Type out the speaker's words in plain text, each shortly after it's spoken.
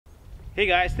Hey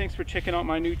guys, thanks for checking out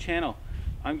my new channel.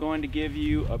 I'm going to give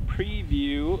you a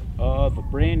preview of a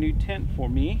brand new tent for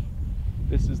me.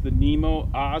 This is the Nemo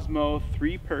OSMO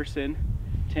 3-person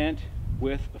tent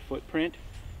with a footprint,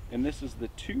 and this is the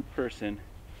 2-person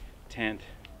tent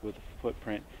with a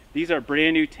footprint. These are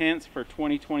brand new tents for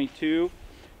 2022,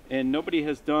 and nobody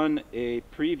has done a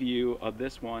preview of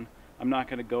this one. I'm not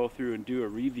going to go through and do a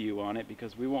review on it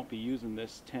because we won't be using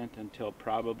this tent until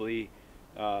probably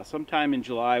sometime in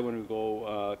July when we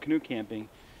go canoe camping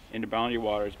into boundary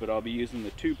waters, but I'll be using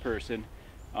the 2-person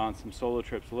on some solo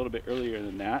trips a little bit earlier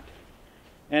than that.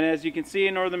 And as you can see,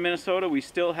 in northern Minnesota, we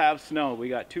still have snow. We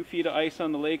got 2 feet of ice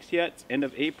on the lakes yet. It's end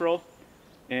of April,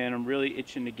 and I'm really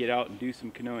itching to get out and do some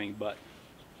canoeing. But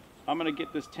I'm gonna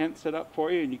get this tent set up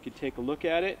for you and you can take a look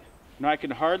at it. Now I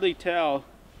can hardly tell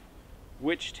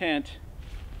which tent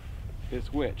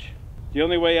is which. The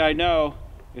only way I know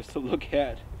is to look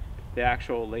at the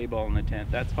actual label on the tent.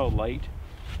 That's how light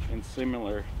and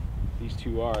similar these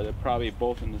two are. They're probably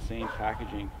both in the same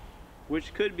packaging,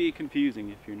 which could be confusing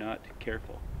if you're not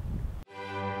careful.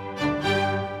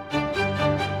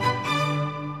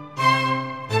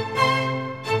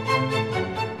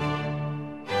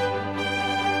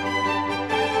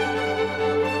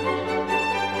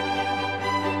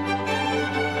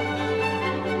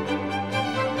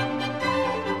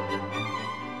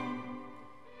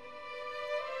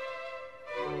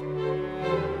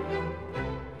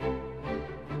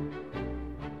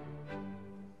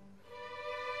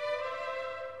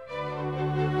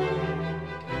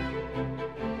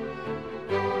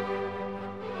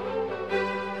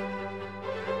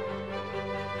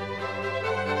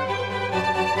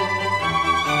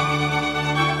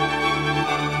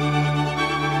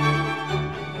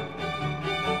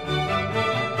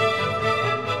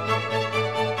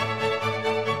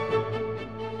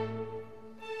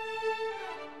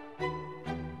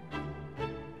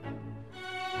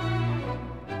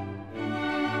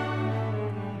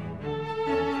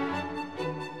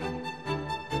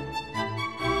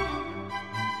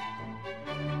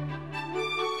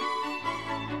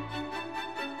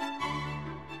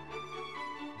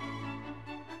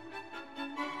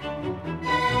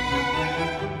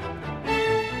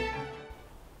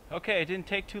 Okay, it didn't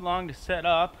take too long to set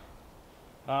up.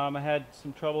 I had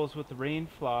some troubles with the rain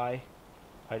fly.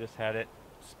 I just had it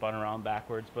spun around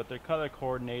backwards, but they're color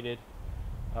coordinated.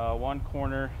 One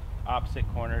corner, opposite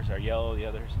corners are yellow, the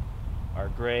others are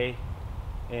gray.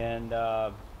 And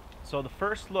so the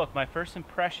first look, my first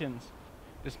impressions,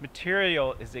 this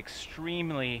material is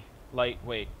extremely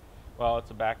lightweight. Well, it's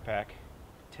a backpack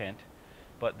tent,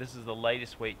 but this is the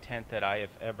lightest weight tent that I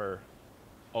have ever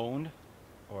owned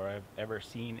or I've ever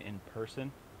seen in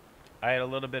person. I had a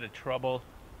little bit of trouble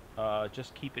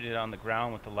just keeping it on the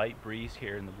ground with the light breeze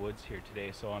here in the woods here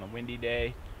today. So on a windy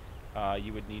day,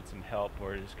 you would need some help,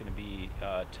 or it's going to be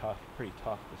pretty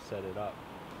tough to set it up.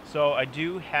 So I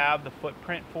do have the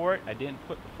footprint for it. I didn't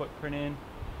put the footprint in,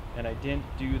 and I didn't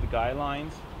do the guy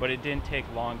lines, but it didn't take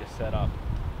long to set up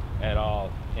at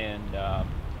all. And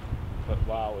but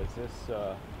wow, is this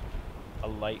a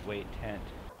lightweight tent?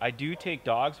 I do take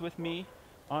dogs with me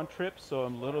on trips, so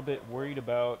I'm a little bit worried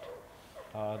about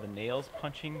the nails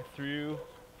punching through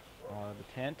the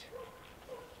tent.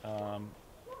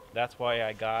 That's why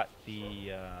I got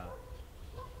the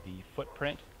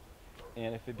footprint.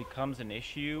 And if it becomes an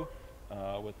issue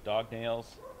with dog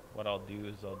nails, what I'll do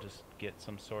is I'll just get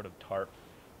some sort of tarp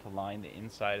to line the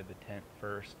inside of the tent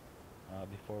first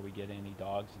before we get any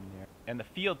dogs in there. And the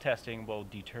field testing will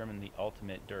determine the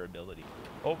ultimate durability.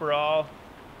 Overall,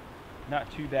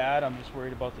 not too bad. I'm just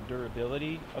worried about the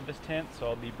durability of this tent, so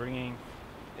I'll be bringing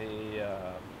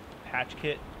a patch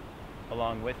kit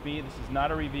along with me. This is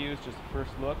not a review, it's just a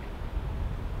first look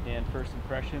and first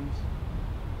impressions.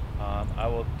 I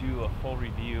will do a full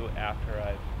review after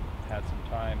I've had some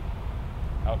time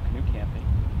out canoe camping.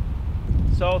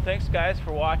 So thanks guys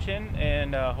for watching,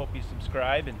 and hope you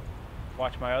subscribe and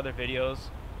watch my other videos.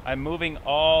 I'm moving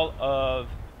all of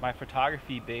my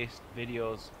photography based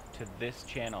videos to this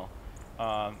channel.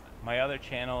 My other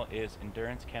channel is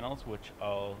Endurance Kennels, which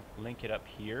I'll link it up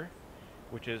here,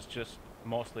 which is just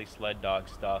mostly sled dog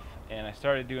stuff. And I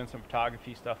started doing some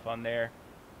photography stuff on there,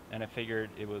 and I figured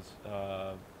it was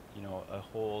you know, a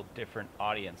whole different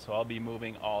audience. So I'll be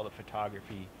moving all the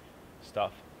photography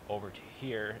stuff over to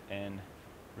here and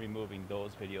removing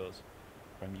those videos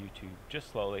from YouTube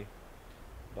just slowly.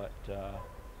 But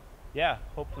yeah,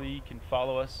 hopefully you can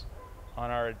follow us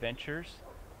on our adventures,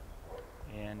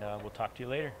 and we'll talk to you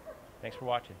later. Thanks for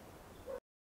watching.